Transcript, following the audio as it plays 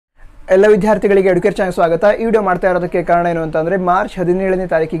ಎಲ್ಲ ವಿದ್ಯಾರ್ಥಿಗಳಿಗೆ ಎಡುಕೇರ್ ಚಾನೆಲ್ ಸ್ವಾಗತ. ಈ ವಿಡಿಯೋ ಮಾಡ್ತಾ ಇರೋದಕ್ಕೆ ಕಾರಣ ಏನು ಅಂತಂದರೆ ಮಾರ್ಚ್ 17ನೇ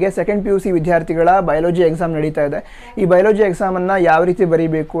ತಾರೀಕಿಗೆ ಸೆಕೆಂಡ್ PUC ವಿದ್ಯಾರ್ಥಿಗಳ ಬಯಾಲಜಿ ಎಕ್ಸಾಮ್ ನಡೀತಾ ಇದೆ. ಈ ಬಯಾಲಜಿ ಎಕ್ಸಾಮನ್ನು ಯಾವ ರೀತಿ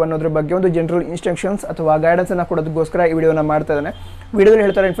ಬರೀಬೇಕು ಅನ್ನೋದ್ರ ಬಗ್ಗೆ ಒಂದು ಜನರಲ್ ಇನ್ಸ್ಟ್ರಕ್ಷನ್ಸ್ ಅಥವಾ ಗೈಡೆನ್ಸನ್ನು ಕೊಡೋದಕ್ಕೋಸ್ಕರ ಈ ವಿಡಿಯೋನ ಮಾಡ್ತಾ ಇದ್ದಾನೆ. ವಿಡಿಯೋದಲ್ಲಿ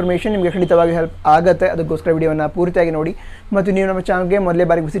ಹೇಳ್ತಾರೆ ಇನ್ಫಾರ್ಮೇಷನ್ ನಿಮಗೆ ಖಂಡಿತವಾಗಿ ಹೆಲ್ಪ್ ಆಗುತ್ತೆ. ಅದಕ್ಕೋಸ್ಕರ ವಿಡಿಯೋನ ಪೂರ್ತಿಯಾಗಿ ನೋಡಿ. ಮತ್ತು ನೀವು ನಮ್ಮ ಚಾನಲ್ಗೆ ಮೊದಲೇ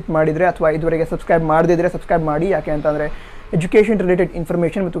ಬಾರಿ ವಿಸಿಟ್ ಮಾಡಿದರೆ ಅಥವಾ ಇದುವರೆಗೆ ಸಬ್ಸ್ಕ್ರೈಬ್ ಮಾಡದಿದ್ದರೆ ಸಬ್ಸ್ಕ್ರೈಬ್ ಮಾಡಿ. ಯಾಕೆ ಅಂತಂದರೆ ಎಜುಕೇಷನ್ ರಿಲೇಟೆಡ್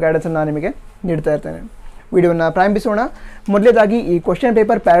ಇನ್ಫಾರ್ಮೇಷನ್ ಮತ್ತು ಗೈಡೆನ್ಸನ್ನು ನಾನು ನಿಮಗೆ ನೀಡ್ತಾ ಇರ್ತೇನೆ. ವಿಡಿಯೋನ ಪ್ರಾರಂಭಿಸೋಣ. ಮೊದಲೇದಾಗಿ ಈ ಕ್ವಶನ್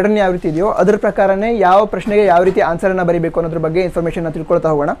ಪೇಪರ್ ಪ್ಯಾಟರ್ನ್ ಯಾವ ರೀತಿ ಇದೆಯೋ ಅದರ ಪ್ರಕಾರನೇ ಯಾವ ಪ್ರಶ್ನೆಗೆ ಯಾವ ರೀತಿ ಆನ್ಸರನ್ನು ಬರೀಬೇಕು ಅನ್ನೋದ್ರ ಬಗ್ಗೆ ಇನ್ಫಾರ್ಮೇಷನ್ನ ತಿಳ್ಕೊಳ್ತಾ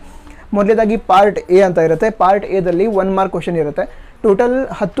ಹೋಗೋಣ. ಮೊದಲೇದಾಗಿ ಪಾರ್ಟ್ ಎ ಅಂತ ಇರುತ್ತೆ. ಪಾರ್ಟ್ ಎದಲ್ಲಿ 1 ಮಾರ್ಕ್ ಕ್ವಶನ್ ಇರುತ್ತೆ. ಟೋಟಲ್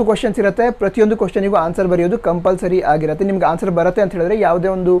 10 ಕ್ವಶನ್ಸ್ ಇರುತ್ತೆ. ಪ್ರತಿಯೊಂದು ಕ್ವಶನಿಗೂ ಆನ್ಸರ್ ಬರೆಯೋದು ಕಂಪಲ್ಸರಿ ಆಗಿರುತ್ತೆ. ನಿಮ್ಗೆ ಆನ್ಸರ್ ಬರುತ್ತೆ ಅಂತ ಹೇಳಿದ್ರೆ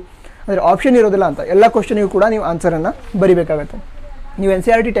ಯಾವುದೇ ಒಂದು ಅಂದರೆ ಆಪ್ಷನ್ ಇರೋದಿಲ್ಲ ಅಂತ, ಎಲ್ಲ ಕ್ವಶನಿಗೂ ಕೂಡ ನೀವು ಆನ್ಸರನ್ನು ಬರೀಬೇಕಾಗುತ್ತೆ. ನೀವು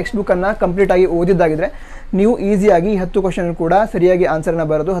NCERT ಟೆಕ್ಸ್ಟ್ ಬುಕ್ಕನ್ನು ಕಂಪ್ಲೀಟಾಗಿ ಓದಿದ್ದಾಗಿದ್ದರೆ ನೀವು ಈಸಿಯಾಗಿ 10 ಕ್ವಶನ್ ಕೂಡ ಸರಿಯಾಗಿ ಆನ್ಸರನ್ನು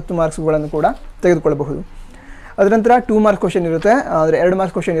ಬರೆದು 10 ಮಾರ್ಕ್ಸ್ಗಳನ್ನು ಕೂಡ ತೆಗೆದುಕೊಳ್ಳಬಹುದು. ಅದರ ನಂತರ 2 ಮಾರ್ಕ್ಸ್ ಕ್ವಶನ್ ಇರುತ್ತೆ, ಅಂದರೆ 2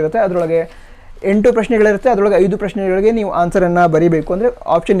 ಮಾರ್ಕ್ಸ್ ಕ್ವಶನ್ ಇರುತ್ತೆ. ಅದರೊಳಗೆ 8 ಪ್ರಶ್ನೆಗಳಿರುತ್ತೆ. ಅದರೊಳಗೆ 5 ಪ್ರಶ್ನೆಗಳಿಗೆ ನೀವು ಆನ್ಸರನ್ನು ಬರೀಬೇಕು, ಅಂದರೆ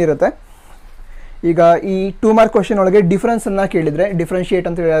ಆಪ್ಷನ್ ಇರುತ್ತೆ. ಈಗ ಈ 2 ಮಾರ್ಕ್ ಕ್ವಶನ್ ಒಳಗೆ ಡಿಫ್ರೆನ್ಸನ್ನು ಕೇಳಿದರೆ, ಡಿಫ್ರೆನ್ಷಿಯೇಟ್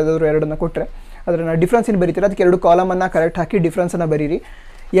ಅಂತ ಹೇಳಿ ಯಾವುದಾದ್ರು ಎರಡನ್ನು ಕೊಟ್ಟರೆ ಅದನ್ನು ಡಿಫ್ರೆನ್ಸ್ ಏನು ಬರೀತೀರ ಅದಕ್ಕೆ 2 ಕಾಲಮನ್ನು ಕರೆಕ್ಟ್ ಹಾಕಿ ಡಿಫ್ರೆನ್ಸನ್ನು ಬರೀರಿ.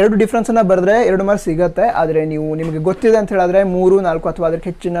 2 ಡಿಫ್ರೆನ್ಸನ್ನು ಬರೆದ್ರೆ 2 ಮಾರ್ಕ್ಸ್ ಸಿಗುತ್ತೆ. ಆದರೆ ನಿಮಗೆ ಗೊತ್ತಿದೆ ಅಂತ ಹೇಳಿದ್ರೆ 3, 4 ಅಥವಾ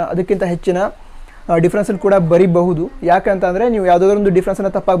ಅದಕ್ಕಿಂತ ಹೆಚ್ಚಿನ ಡಿಫ್ರೆನ್ಸನ್ನು ಕೂಡ ಬರೀಬಹುದು. ಯಾಕಂತಂದರೆ ನೀವು ಯಾವುದಾದ್ರೂ ಒಂದು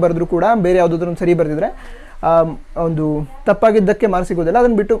ಡಿಫ್ರೆನ್ಸನ್ನು ತಪ್ಪಾಗಿ ಬರೆದ್ರೂ ಕೂಡ ಬೇರೆ ಯಾವುದಾದ್ರೂ ಒಂದು ಸರಿ ಬರೆದಿದ್ರೆ ಒಂದು ತಪ್ಪಾಗಿದ್ದಕ್ಕೆ ಮಾರ್ಕ್ಸ್ ಸಿಗೋದಿಲ್ಲ.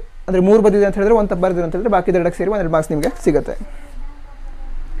 ಅದನ್ನು ಬಿಟ್ಟು ಅಂದರೆ 3 ಬಂದಿದೆ ಅಂತ ಹೇಳಿದ್ರೆ 1 ತಪ್ಪು ಬರೆದಿದೆ ಅಂತ ಹೇಳಿದ್ರೆ ಬಾಕಿ 2ಕ್ಕೆ ಸೇರಿ 12 ಮಾರ್ಕ್ಸ್ ನಿಮಗೆ ಸಿಗುತ್ತೆ.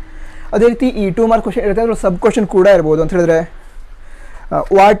 ಅದೇ ರೀತಿ ಈ 2 ಮಾರ್ಕ್ ಕ್ವಶನ್ ಇರುತ್ತೆ. ಅದರಲ್ಲಿ ಸಬ್ ಕ್ವಶನ್ ಕೂಡ ಇರ್ಬೋದು. ಅಂತ ಹೇಳಿದ್ರೆ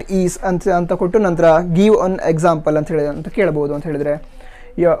ವಾಟ್ ಈಸ್ ಅಂತ ಕೊಟ್ಟು ನಂತರ ಗಿವ್ ಒನ್ ಎಕ್ಸಾಂಪಲ್ ಅಂತ ಕೇಳ್ಬೋದು. ಅಂತ ಹೇಳಿದ್ರೆ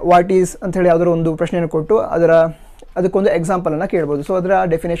ವಾಟ್ ಈಸ್ ಅಂತ ಹೇಳಿ ಯಾವುದಾದ್ರು ಒಂದು ಪ್ರಶ್ನೆಯನ್ನು ಕೊಟ್ಟು ಅದಕ್ಕೊಂದು ಎಕ್ಸಾಂಪಲನ್ನು ಕೇಳ್ಬೋದು. ಸೊ ಅದರ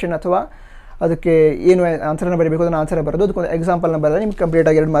ಡೆಫಿನೇಷನ್ ಅಥವಾ ಅದಕ್ಕೆ ಏನು ಆನ್ಸರನ್ನು ಬರೀಬೇಕು ಅದನ್ನು ಆನ್ಸರ್ ಬರೋದು, ಅದಕ್ಕೊಂದು ಎಕ್ಸಾಂಪಲ್ನ ಬರೆದ್ರೆ ನಿಮ್ಗೆ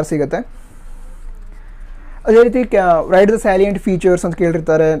ಕಂಪ್ಲೀಟಾಗಿ 2 ಮಾರ್ಕ್ಸ್ ಸಿಗುತ್ತೆ. ಅದೇ ರೀತಿ ರೈಟ್ ದ ಸ್ಯಾಲಿಯಂಟ್ ಫೀಚರ್ಸ್ ಅಂತ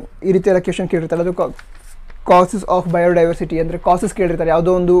ಕೇಳಿರ್ತಾರೆ. ಈ ರೀತಿ ಎಲ್ಲ ಕ್ವೆಶನ್ ಕೇಳಿರ್ತಾರೆ. ಅದು ಕಾಸಸ್ ಆಫ್ ಬಯೋಡೈವರ್ಸಿಟಿ ಅಂದರೆ ಕಾಸಸ್ ಕೇಳಿರ್ತಾರೆ.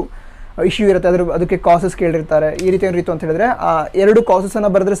 ಯಾವುದೋ ಒಂದು ಇಶ್ಯೂ ಇರುತ್ತೆ, ಅದಕ್ಕೆ ಕಾಸಸ್ ಕೇಳಿರ್ತಾರೆ. ಈ ರೀತಿ ಏನು ರೀತಿ ಅಂತ ಹೇಳಿದ್ರೆ ಆ 2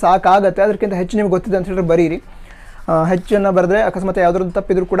 ಕಾಸಸನ್ನು ಬರೆದ್ರೆ ಸಾಕಾಗುತ್ತೆ. ಅದಕ್ಕಿಂತ ಹೆಚ್ಚು ನಿಮ್ಗೆ ಗೊತ್ತಿದೆ ಅಂತ ಹೇಳಿದ್ರೆ ಬರೀರಿ. ಹೆಚ್ಚನ್ನು ಬರೆದ್ರೆ ಅಕಸ್ಮಾತ್ ಯಾವುದಾದ್ರು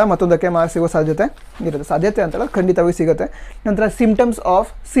ತಪ್ಪಿದ್ರು ಕೂಡ ಮತ್ತೊಂದಕ್ಕೆ ಮಾರ್ಕ್ಸ್ ಸಿಗೋ ಸಾಧ್ಯತೆ ಇರುತ್ತೆ. ಸಾಧ್ಯತೆ ಅಂತಲ್ಲ, ಖಂಡಿತವಾಗಿ ಸಿಗುತ್ತೆ. ನಂತರ ಸಿಂಪ್ಟಮ್ಸ್ ಆಫ್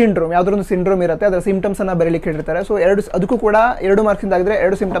ಸಿಂಡ್ರೋಮ್, ಯಾವುದಾದ್ರು ಒಂದು ಸಿಂಡ್ರೋಮ್ ಇರುತ್ತೆ, ಅದರ ಸಿಂಪ್ಟಮ್ಸನ್ನು ಬರೀಲಿಕ್ಕೆ ಹೇಳಿರ್ತಾರೆ. ಸೊ ಅದಕ್ಕೂ ಕೂಡ 2 ಮಾರ್ಕ್ಸಿಂದ ಆಗಿದ್ರೆ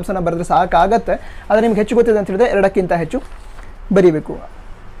 2 ಸಿಂಪ್ಟಮ್ಸನ್ನು ಬರೆದ್ರೆ ಸಾಕಾಗುತ್ತೆ. ಆದರೆ ನಿಮ್ಗೆ ಹೆಚ್ಚು ಗೊತ್ತಿದೆ ಅಂತ ಹೇಳಿದ್ರೆ 2ಕ್ಕಿಂತ ಹೆಚ್ಚು ಬರೀಬೇಕು.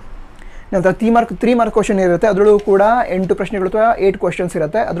 ನಂತರ 3 ಮಾರ್ಕ್ ಕ್ವಶನ್ ಇರುತ್ತೆ. ಅದರೊಳಗೂ ಕೂಡ 8 ಪ್ರಶ್ನೆಗಳು ಅಥವಾ 8 ಕ್ವಶನ್ಸ್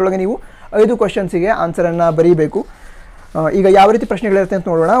ಇರುತ್ತೆ. ಅದರೊಳಗೆ ನೀವು 5 ಕ್ವಶನ್ಸಿಗೆ ಆನ್ಸರನ್ನು ಬರೀಬೇಕು. ಈಗ ಯಾವ ರೀತಿ ಪ್ರಶ್ನೆಗಳಿರುತ್ತೆ ಅಂತ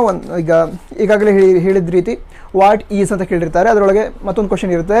ನೋಡೋಣ. ಈಗಾಗಲೇ ಹೇಳಿದ ರೀತಿ ವಾಟ್ ಈಸ್ ಅಂತ ಕೇಳಿರ್ತಾರೆ. ಅದರೊಳಗೆ ಮತ್ತೊಂದು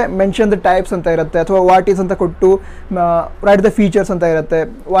ಕ್ವಶನ್ ಇರುತ್ತೆ, ಮೆನ್ಷನ್ ದ ಟೈಪ್ಸ್ ಅಂತ ಇರುತ್ತೆ. ಅಥವಾ ವಾಟ್ ಈಸ್ ಅಂತ ಕೊಟ್ಟು ರೈಟ್ ದ ಫೀಚರ್ಸ್ ಅಂತ ಇರುತ್ತೆ.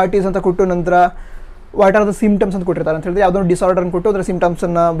 ವಾಟ್ ಈಸ್ ಅಂತ ಕೊಟ್ಟು ನಂತರ ವಾಟ್ ಆರ್ ದ ಸಿಂಪ್ಟಮ್ಸ್ ಅಂತ ಕೊಟ್ಟಿರ್ತಾರೆ. ಅಂತ ಹೇಳಿದ್ರೆ ಯಾವುದೋ ಒಂದು ಡಿಸಾರ್ಡರ್ನ ಕೊಟ್ಟು ಅದರ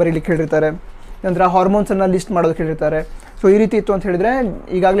ಸಿಂಪ್ಟಮ್ಸನ್ನು ಬರೀಲಿಕ್ಕೆ ಹೇಳಿರ್ತಾರೆ. ನಂತರ ಹಾರ್ಮೋನ್ಸನ್ನು ಲಿಸ್ಟ್ ಮಾಡೋದಕ್ಕೆ ಹೇಳಿರ್ತಾರೆ. ಸೊ ಈ ರೀತಿ ಇತ್ತು ಅಂತ ಹೇಳಿದರೆ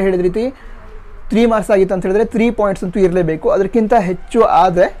ಈಗಾಗಲೇ ಹೇಳಿದ ರೀತಿ 3 ಮಾರ್ಕ್ಸ್ ಆಗಿತ್ತು ಅಂತ ಹೇಳಿದ್ರೆ 3 ಪಾಯಿಂಟ್ಸ್ ಅಂತೂ ಇರಲೇಬೇಕು. ಅದಕ್ಕಿಂತ ಹೆಚ್ಚು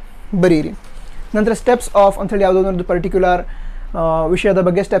ಆದರೆ ಬರೀರಿ. ನಂತರ ಸ್ಟೆಪ್ಸ್ ಆಫ್ ಅಂತೇಳಿ ಯಾವುದೋ ಒಂದು ಪರ್ಟಿಕ್ಯುಲರ್ ವಿಷಯದ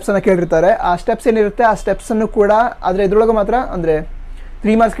ಬಗ್ಗೆ ಸ್ಟೆಪ್ಸನ್ನು ಕೇಳಿರ್ತಾರೆ. ಆ ಸ್ಟೆಪ್ಸ್ ಏನಿರುತ್ತೆ ಆ ಸ್ಟೆಪ್ಸನ್ನು ಕೂಡ, ಆದರೆ ಇದರೊಳಗೆ ಮಾತ್ರ ಅಂದರೆ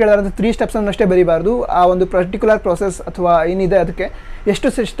 3 ಮಾರ್ಕ್ಸ್ ಕೇಳಿದ್ರೆ 3 ಸ್ಟೆಪ್ಸನ್ನು ಅಷ್ಟೇ ಬರೀಬಾರ್ದು. ಆ ಒಂದು ಪರ್ಟಿಕ್ಯುಲರ್ ಪ್ರೊಸೆಸ್ ಅಥವಾ ಏನಿದೆ ಅದಕ್ಕೆ ಎಷ್ಟು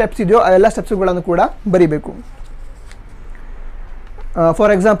ಸ್ಟೆಪ್ಸ್ ಇದೆಯೋ ಆ ಎಲ್ಲ ಸ್ಟೆಪ್ಸ್ಗಳನ್ನು ಕೂಡ ಬರೀಬೇಕು.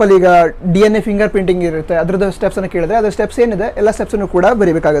 ಫಾರ್ ಎಕ್ಸಾಂಪಲ್ ಈಗ DNA ಫಿಂಗರ್ ಪ್ರಿಂಟಿಂಗ್ ಇರುತ್ತೆ, ಅದರದ್ದು ಸ್ಟೆಪ್ಸನ್ನು ಕೇಳಿದ್ರೆ ಅದರ ಸ್ಟೆಪ್ಸ್ ಏನಿದೆ ಎಲ್ಲ ಸ್ಟೆಪ್ಸನ್ನು ಕೂಡ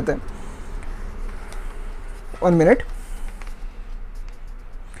ಬರೀಬೇಕಾಗುತ್ತೆ. 1 ಮಿನಿಟ್.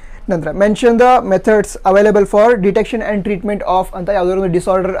 ನಂತರ mention the methods available for detection and treatment of ಅಂತ ಯಾವುದಾದ್ರು ಒಂದು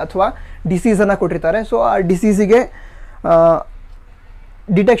ಡಿಸಾರ್ಡರ್ ಅಥವಾ ಡಿಸೀಸನ್ನು ಕೊಟ್ಟಿರ್ತಾರೆ. ಸೊ ಆ ಡಿಸೀಸಿಗೆ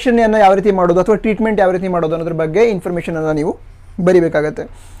ಡಿಟೆಕ್ಷನನ್ನು ಯಾವ ರೀತಿ ಮಾಡೋದು ಅಥವಾ ಟ್ರೀಟ್ಮೆಂಟ್ ಯಾವ ರೀತಿ ಮಾಡೋದು ಅನ್ನೋದ್ರ ಬಗ್ಗೆ ಇನ್ಫಾರ್ಮೇಷನನ್ನು ನೀವು ಬರೀಬೇಕಾಗತ್ತೆ.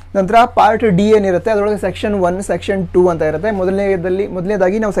 ನಂತರ ಪಾರ್ಟ್ ಡಿ ಏನಿರುತ್ತೆ ಅದರೊಳಗೆ ಸೆಕ್ಷನ್ 1, ಸೆಕ್ಷನ್ 2 ಅಂತ ಇರುತ್ತೆ.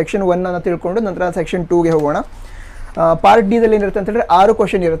 ಮೊದಲನೇದಾಗಿ ನಾವು ಸೆಕ್ಷನ್ 1 ಅನ್ನು ತಿಳ್ಕೊಂಡು ನಂತರ ಸೆಕ್ಷನ್ 2ಗೆ ಹೋಗೋಣ. ಪಾರ್ಟ್ ಡಿದಲ್ಲಿ ಏನಿರುತ್ತೆ ಅಂತ ಹೇಳಿದ್ರೆ 6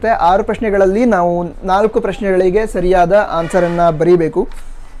 ಕ್ವಶನ್ ಇರುತ್ತೆ. 6 ಪ್ರಶ್ನೆಗಳಲ್ಲಿ ನಾವು 4 ಪ್ರಶ್ನೆಗಳಿಗೆ ಸರಿಯಾದ ಆನ್ಸರನ್ನು ಬರೀಬೇಕು.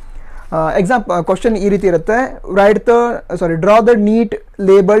 ಕ್ವಶನ್ ಈ ರೀತಿ ಇರುತ್ತೆ, draw the neat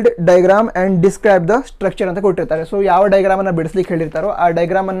labelled diagram and describe the structure ಅಂತ ಕೊಟ್ಟಿರ್ತಾರೆ. ಸೊ ಯಾವ ಡೈಗ್ರಾಮನ್ನು ಬಿಡಿಸ್ಲಿಕ್ಕೆ ಹೇಳಿರ್ತಾರೋ ಆ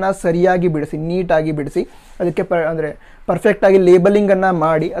ಡೈಗ್ರಾಮನ್ನು ಸರಿಯಾಗಿ ಬಿಡಿಸಿ, ನೀಟಾಗಿ ಬಿಡಿಸಿ, ಅದಕ್ಕೆ ಅಂದರೆ ಪರ್ಫೆಕ್ಟಾಗಿ ಲೇಬಲಿಂಗನ್ನು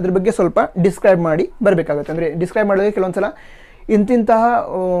ಮಾಡಿ ಅದ್ರ ಬಗ್ಗೆ ಸ್ವಲ್ಪ ಡಿಸ್ಕ್ರೈಬ್ ಮಾಡಿ ಬರಬೇಕಾಗುತ್ತೆ. ಅಂದರೆ ಡಿಸ್ಕ್ರೈಬ್ ಮಾಡೋದಕ್ಕೆ ಕೆಲವೊಂದು ಸಲ ಇಂತಿಂತಹ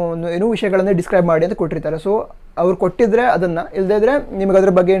ವಿಷಯಗಳನ್ನು ಡಿಸ್ಕ್ರೈಬ್ ಮಾಡಿ ಅಂತ ಕೊಟ್ಟಿರ್ತಾರೆ. ಸೊ ಅವ್ರು ಕೊಟ್ಟಿದ್ರೆ ಅದನ್ನು, ಇಲ್ಲದೇ ಇದ್ದರೆ ನಿಮಗೆ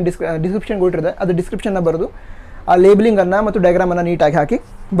ಅದ್ರ ಬಗ್ಗೆ ಡಿಸ್ಕ್ರಿಪ್ಷನ್ ಕೊಟ್ಟಿರುತ್ತೆ, ಅದು ಡಿಸ್ಕ್ರಿಪ್ಷನ್ನ ಬರೆದು ಆ ಲೇಬಲಿಂಗನ್ನು ಮತ್ತು ಡೈಗ್ರಾಮನ್ನು ನೀಟಾಗಿ ಹಾಕಿ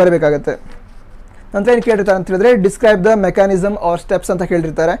ಬರಬೇಕಾಗತ್ತೆ. ನಂತರ ಏನು ಕೇಳಿರ್ತಾರೆ ಅಂತ ಹೇಳಿದ್ರೆ describe the mechanism R steps ಅಂತ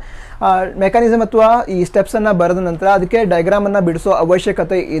ಕೇಳಿರ್ತಾರೆ. ಆ ಮೆಕ್ಯಾನಿಸಮ್ ಅಥವಾ ಈ ಸ್ಟೆಪ್ಸನ್ನು ಬರೆದ ನಂತರ ಅದಕ್ಕೆ ಡೈಗ್ರಾಮನ್ನು ಬಿಡಿಸೋ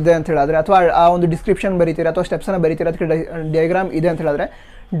ಅವಶ್ಯಕತೆ ಇದೆ ಅಂತ ಹೇಳಿದ್ರೆ, ಅಥವಾ ಆ ಒಂದು ಡಿಸ್ಕ್ರಿಪ್ಷನ್ ಬರೀತೀರ ಅಥವಾ ಸ್ಟೆಪ್ಸನ್ನು ಬರೀತೀರ, ಅದಕ್ಕೆ ಡಯಾಗ್ರಾಮ್ ಇದೆ ಅಂತ ಹೇಳಿದ್ರೆ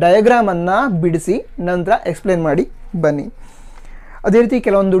ಡಯಾಗ್ರಾಮನ್ನು ಬಿಡಿಸಿ ನಂತರ ಎಕ್ಸ್ಪ್ಲೇನ್ ಮಾಡಿ ಬನ್ನಿ. ಅದೇ ರೀತಿ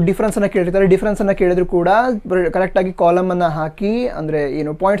ಕೆಲವೊಂದು ಡಿಫ್ರೆನ್ಸನ್ನು ಕೇಳಿರ್ತಾರೆ. ಡಿಫ್ರೆನ್ಸನ್ನು ಕೇಳಿದ್ರು ಕೂಡ ಕರೆಕ್ಟಾಗಿ ಕಾಲಮನ್ನು ಹಾಕಿ, ಅಂದರೆ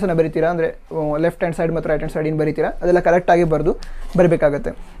ಏನು ಪಾಯಿಂಟ್ಸನ್ನು ಬರಿತೀರಾ, ಅಂದರೆ ಲೆಫ್ಟ್ ಹ್ಯಾಂಡ್ ಸೈಡ್ ಮತ್ತು ರೈಟ್ ಹ್ಯಾಂಡ್ ಸೈಡ್ ಏನು ಬರಿತೀರಾ ಅದೆಲ್ಲ ಕರೆಕ್ಟಾಗಿ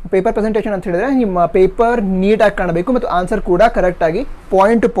ಬರಬೇಕಾಗತ್ತೆ. ಪೇಪರ್ ಪ್ರೆಸೆಂಟೇಷನ್ ಅಂತ ಹೇಳಿದ್ರೆ ನಿಮ್ಮ ಪೇಪರ್ ನೀಟಾಗಿ ಕಾಣಬೇಕು ಮತ್ತು ಆನ್ಸರ್ ಕೂಡ ಕರೆಕ್ಟಾಗಿ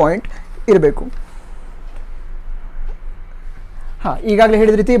ಪಾಯಿಂಟ್ ಟು ಪಾಯಿಂಟ್ ಇರಬೇಕು. ಈಗಾಗಲೇ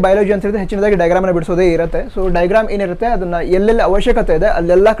ಹೇಳಿದ ರೀತಿ ಬಯಾಲಜಿ ಅಂತ ಹೇಳಿದ್ರೆ ಹೆಚ್ಚಿನದಾಗಿ ಡಯಾಗ್ರಾಮನ್ನು ಬಿಡಿಸೋದೇ ಇರುತ್ತೆ. ಸೊ ಡಯಾಗ್ರಾಮ್ ಏನಿರುತ್ತೆ ಅದನ್ನು ಎಲ್ಲೆಲ್ಲ ಅವಶ್ಯಕತೆ ಇದೆ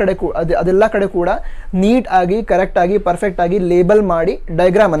ಅದೆಲ್ಲ ಕಡೆ ಕೂಡ ನೀಟಾಗಿ ಕರೆಕ್ಟಾಗಿ ಪರ್ಫೆಕ್ಟಾಗಿ ಲೇಬಲ್ ಮಾಡಿ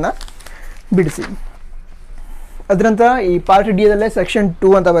ಡಯಾಗ್ರಾಮನ್ನು ಬಿಡಿಸಿ. ಅದ್ರ ನಂತರ ಈ ಪಾರ್ಟ್ ಡಿಯಲ್ಲೇ ಸೆಕ್ಷನ್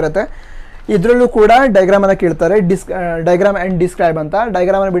 2 ಅಂತ ಬರುತ್ತೆ. ಇದರಲ್ಲೂ ಕೂಡ ಡಯಾಗ್ರಾಮನ್ನು ಕೇಳ್ತಾರೆ. ಡಯಾಗ್ರಾಮ್ ಆ್ಯಂಡ್ ಡಿಸ್ಕ್ರೈಬ್ ಅಂತ.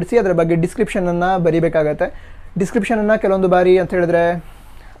 ಡಯಾಗ್ರಾಮನ್ನು ಬಿಡಿಸಿ ಅದರ ಬಗ್ಗೆ ಡಿಸ್ಕ್ರಿಪ್ಷನನ್ನು ಬರೀಬೇಕಾಗತ್ತೆ. ಡಿಸ್ಕ್ರಿಪ್ಷನನ್ನು ಕೆಲವೊಂದು ಬಾರಿ ಅಂತ ಹೇಳಿದ್ರೆ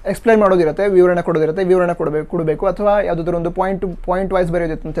ಎಕ್ಸ್ಪ್ಲೈನ್ ಮಾಡೋದಿರುತ್ತೆ, ವಿವರಣೆ ಕೊಡೋದಿರುತ್ತೆ, ವಿವರಣೆ ಕೊಡಬೇಕು, ಅಥವಾ ಯಾವುದಾದ್ರೂ ಒಂದು ಪಾಯಿಂಟ್ ವೈಸ್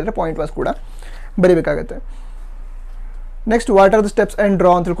ಬರೆಯೋದಿತ್ತು ಅಂತ ಹೇಳಿದ್ರೆ ಪಾಯಿಂಟ್ ವೈಸ್ ಕೂಡ ಬರೀಬೇಕಾಗುತ್ತೆ. Next what are the steps and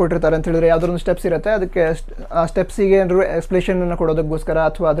draw ಅಂತ ಕೊಟ್ಟಿರ್ತಾರೆ ಅಂತ ಹೇಳಿದ್ರೆ ಯಾವುದಾದ್ರು ಒಂದು ಸ್ಟೆಪ್ಸ್ ಇರುತ್ತೆ. ಅದಕ್ಕೆ ಆ ಸ್ಟೆಪ್ಸಿಗೆ ಏನಾದರೂ ಎಕ್ಸ್ಪ್ಲೇಷನನ್ನು ಕೊಡೋದಕ್ಕೋಸ್ಕರ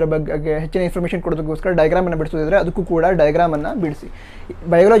ಅಥವಾ ಅದರ ಬಗ್ಗೆ ಹೆಚ್ಚಿನ ಇನ್ಫಾರ್ಮೇಷನ್ ಕೊಡೋದಕ್ಕೋಸ್ಕರ ಡಯಾಗ್ರಾಮನ್ನು ಬಿಡಿಸೋದಿದ್ರೆ ಅದಕ್ಕೂ ಕೂಡ ಡಯಾಗ್ರಾಮನ್ನು ಬಿಡಿಸಿ.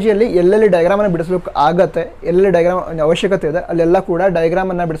 ಬಯಾಲಜಿಯಲ್ಲಿ ಎಲ್ಲೆಲ್ಲಿ ಡಯಾಗ್ರಾಮನ್ನು ಬಿಡಿಸಬೇಕು ಆಗುತ್ತೆ, ಎಲ್ಲೆಲ್ಲಿ ಡಯಾಗ್ರಾಮ್ ಅವಶ್ಯಕತೆ ಇದೆ ಅಲ್ಲೆಲ್ಲ ಕೂಡ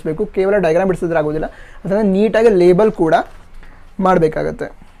ಡಯಾಗ್ರಾಮನ್ನು ಬಿಡಿಸಬೇಕು. ಕೇವಲ ಡಯಾಗ್ರಾಮ್ ಬಿಡಿಸಿದ್ರೆ ಆಗೋದಿಲ್ಲ, ಅದನ್ನು ನೀಟಾಗಿ ಲೇಬಲ್ ಕೂಡ ಮಾಡಬೇಕಾಗತ್ತೆ.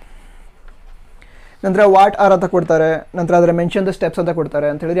 ನಂತರ ವಾಟ್ ಆರ್ ಅಂತ ಕೊಡ್ತಾರೆ. ನಂತರ ಅದರ ಮೆನ್ಷನ್ ದ ಸ್ಟೆಪ್ಸ್ ಅಂತ ಕೊಡ್ತಾರೆ.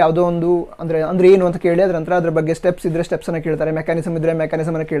 ಅಂತ ಹೇಳಿದ್ರೆ ಯಾವುದೋ ಒಂದು ಅಂದರೆ ಏನು ಅಂತ ಕೇಳಿ ಅದರ ನಂತರ ಅದ್ರ ಬಗ್ಗೆ ಸ್ಟೆಪ್ಸ್ ಇದ್ದರೆ ಸ್ಟೆಪ್ಸನ್ನು ಕೇಳ್ತಾರೆ, ಮೆಕ್ಯಾನಿಸಮ್ ಇದ್ದರೆ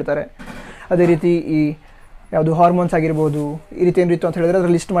ಮೆಕ್ಯಾನಿಸಮನ್ನು ಕೇಳ್ತಾರೆ. ಅದೇ ರೀತಿ ಈ ಯಾವುದು ಹಾರ್ಮೋನ್ಸ್ ಆಗಿರ್ಬೋದು, ಈ ರೀತಿ ಏನು ರೀತಿ ಅಂತ ಹೇಳಿದ್ರೆ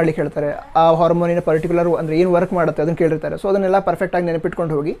ಅದರ ಲಿಸ್ಟ್ ಮಾಡಲಿಕ್ಕೆ ಹೇಳ್ತಾರೆ. ಆ ಹಾರ್ಮೋನಿನ ಪರ್ಟಿಕ್ಯುಲರ್ ಅಂದರೆ ಏನು ವರ್ಕ್ ಮಾಡುತ್ತೆ ಅದನ್ನು ಕೇಳಿರ್ತಾರೆ. ಸೊ ಅದನ್ನೆಲ್ಲ ಪರ್ಫೆಕ್ಟಾಗಿ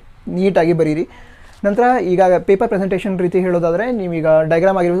ನೆನಪಿಟ್ಕೊಂಡು ಹೋಗಿ ನೀಟಾಗಿ ಬರೀರಿ. ನಂತರ ಈಗ ಪೇಪರ್ ಪ್ರೆಸೆಂಟೇಷನ್ ರೀತಿ ಹೇಳೋದಾದರೆ ನೀವೀಗ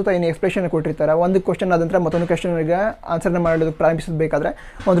ಡಯಾಗ್ರಾಮ್ ಆಗಿರ್ಬೋದು ಏನು ಎಕ್ಸ್ಪ್ರೆಷನ್ ಕೊಟ್ಟಿರ್ತಾರೆ. ಒಂದು ಕ್ವಶನ್ ಆದ ನಂತರ ಮತ್ತೊಂದು ಕ್ವಶನ್ಗೆ ಆನ್ಸರ್ನ ಮಾಡೋದಕ್ಕೆ ಪ್ರಾರಂಭಿಸಬೇಕಾದ್ರೆ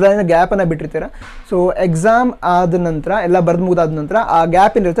ಒಂದು ಲೈನ್ ಗ್ಯಾಪನ್ನು ಬಿಟ್ಟಿರ್ತೀರ. ಸೊ ಎಕ್ಸಾಮ್ ಆದ ನಂತರ ಎಲ್ಲ ಬರೆದು ಮುಗಿದಾದ ನಂತರ ಆ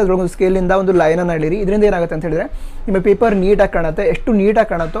ಗ್ಯಾಪ್ ಏನಿರುತ್ತೆ ಅದರೊಳಗೊಂದು ಸ್ಕೇಲಿಂದ ಒಂದು ಲೈನನ್ನು ಎಳೀರಿ. ಇದರಿಂದ ಏನಾಗುತ್ತೆ ಅಂತ ಹೇಳಿದ್ರೆ ನಿಮ್ಮ ಪೇಪರ್ ನೀಟಾಗಿ ಕಾಣುತ್ತೆ. ಎಷ್ಟು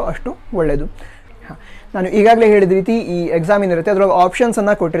ನೀಟಾಗಿ ಕಾಣುತ್ತೋ ಅಷ್ಟು ಒಳ್ಳೆಯದು. ನಾನು ಈಗಾಗಲೇ ಹೇಳಿದ ರೀತಿ ಈ ಎಕ್ಸಾಮ್ ಏನಿರುತ್ತೆ ಅದರೊಳಗೆ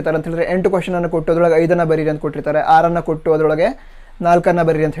ಆಪ್ಷನ್ಸನ್ನು ಕೊಟ್ಟಿರ್ತಾರೆ. ಅಂತ ಹೇಳಿದ್ರೆ 8 ಕ್ವಶನನ್ನು ಕೊಟ್ಟು ಅದರೊಳಗೆ 5 ಬರೀರಿ ಅಂತ ಕೊಟ್ಟಿರ್ತಾರೆ, 6 ಕೊಟ್ಟು ಅದರೊಳಗೆ 4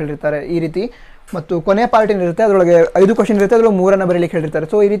 ಬರೀರಿ ಅಂತ ಹೇಳಿರ್ತಾರೆ. ಈ ರೀತಿ ಮತ್ತು ಕೊನೆಯ ಪಾರ್ಟ್ ಏನಿರುತ್ತೆ ಅದರೊಳಗೆ 5 ಕ್ವಶನ್ ಇರುತ್ತೆ, ಅದರೊಳಗೆ 3 ಬರೀಲಿಕ್ಕೆ ಹೇಳಿರ್ತಾರೆ.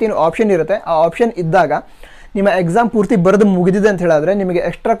 ಸೊ ಈ ರೀತಿ ಆಪ್ಷನ್ ಇರುತ್ತೆ. ಆ ಆಪ್ಷನ್ ಇದ್ದಾಗ ನಿಮ್ಮ ಎಕ್ಸಾಮ್ ಪೂರ್ತಿ ಬರೆದು ಮುಗಿದಿದೆ ಅಂತ ಹೇಳಿದ್ರೆ ನಿಮಗೆ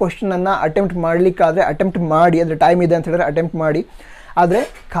ಎಕ್ಸ್ಟ್ರಾ ಕ್ವಶನನ್ನು ಅಟೆಂಪ್ಟ್ ಮಾಡಲಿಕ್ಕಾದರೆ ಅಟೆಂಪ್ಟ್ ಮಾಡಿ, ಅಂದರೆ ಟೈಮ್ ಇದೆ ಅಂತ ಹೇಳಿದ್ರೆ ಅಟೆಂಪ್ಟ್ ಮಾಡಿ. ಆದರೆ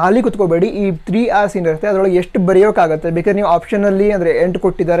ಖಾಲಿ ಕುತ್ಕೋಬೇಡಿ. ಈ 3 hours ಏನಿರುತ್ತೆ ಅದರೊಳಗೆ ಎಷ್ಟು ಬರೆಯೋಕ್ಕಾಗುತ್ತೆ ಬೇಕಾದ್ರೆ ನೀವು ಆಪ್ಷನಲ್ಲಿ ಅಂದರೆ 8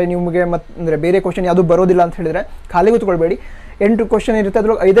 ಕೊಟ್ಟಿದ್ದಾರೆ ನಿಮಗೆ ಅಂದರೆ ಬೇರೆ ಕ್ವಶನ್ ಯಾವುದೂ ಬರೋದಿಲ್ಲ ಅಂತ ಹೇಳಿದ್ರೆ ಖಾಲಿ ಕುತ್ಕೊಳ್ಬೇಡಿ. 8 ಕ್ವಶನ್ ಇರುತ್ತೆ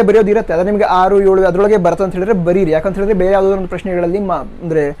ಅದರೊಳಗೆ 5 ಬರೆಯೋದಿರುತ್ತೆ, ಅದು ನಿಮಗೆ 6, 7 ಅದರೊಳಗೆ ಬರುತ್ತೆ ಅಂತ ಹೇಳಿದ್ರೆ ಬರೀರಿ. ಯಾಕಂತ ಹೇಳಿದ್ರೆ ಬೇರೆ ಯಾವುದೋ ಒಂದು ಪ್ರಶ್ನೆಗಳಲ್ಲಿ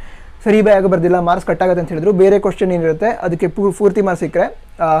ಅಂದರೆ ಸರಿ ಆಗಿ ಬರ್ದಿಲ್ಲ, ಮಾರ್ಕ್ಸ್ ಕಟ್ಟಾಗುತ್ತೆ ಅಂತ ಹೇಳಿದ್ರು. ಬೇರೆ ಕ್ವಶನ್ ಏನಿರುತ್ತೆ ಅದಕ್ಕೆ ಪೂರ್ತಿ ಮಾರ್ಕ್ಸ್ ಸಿಕ್ಕರೆ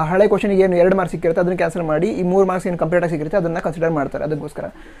ಹಳೆ ಕ್ವಶನಿಗೆ ಏನು 2 ಮಾರ್ಕ್ಸ್ ಸಿಕ್ಕಿರುತ್ತೆ ಅದನ್ನು ಕ್ಯಾನ್ಸಲ್ ಮಾಡಿ ಈ 3 ಮಾರ್ಕ್ಸ್ ಏನು ಕಂಪ್ಲೀಟಾಗಿ ಸಿಕ್ಕಿರುತ್ತೆ ಅದನ್ನು ಕನ್ಸಿಡರ್ ಮಾಡ್ತಾರೆ. ಅದಕ್ಕೋಸ್ಕರ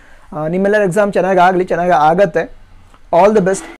ನಿಮ್ಮೆಲ್ಲರ ಎಕ್ಸಾಮ್ ಚೆನ್ನಾಗಿ ಆಗಲಿ, ಚೆನ್ನಾಗಿ ಆಗುತ್ತೆ. All the best.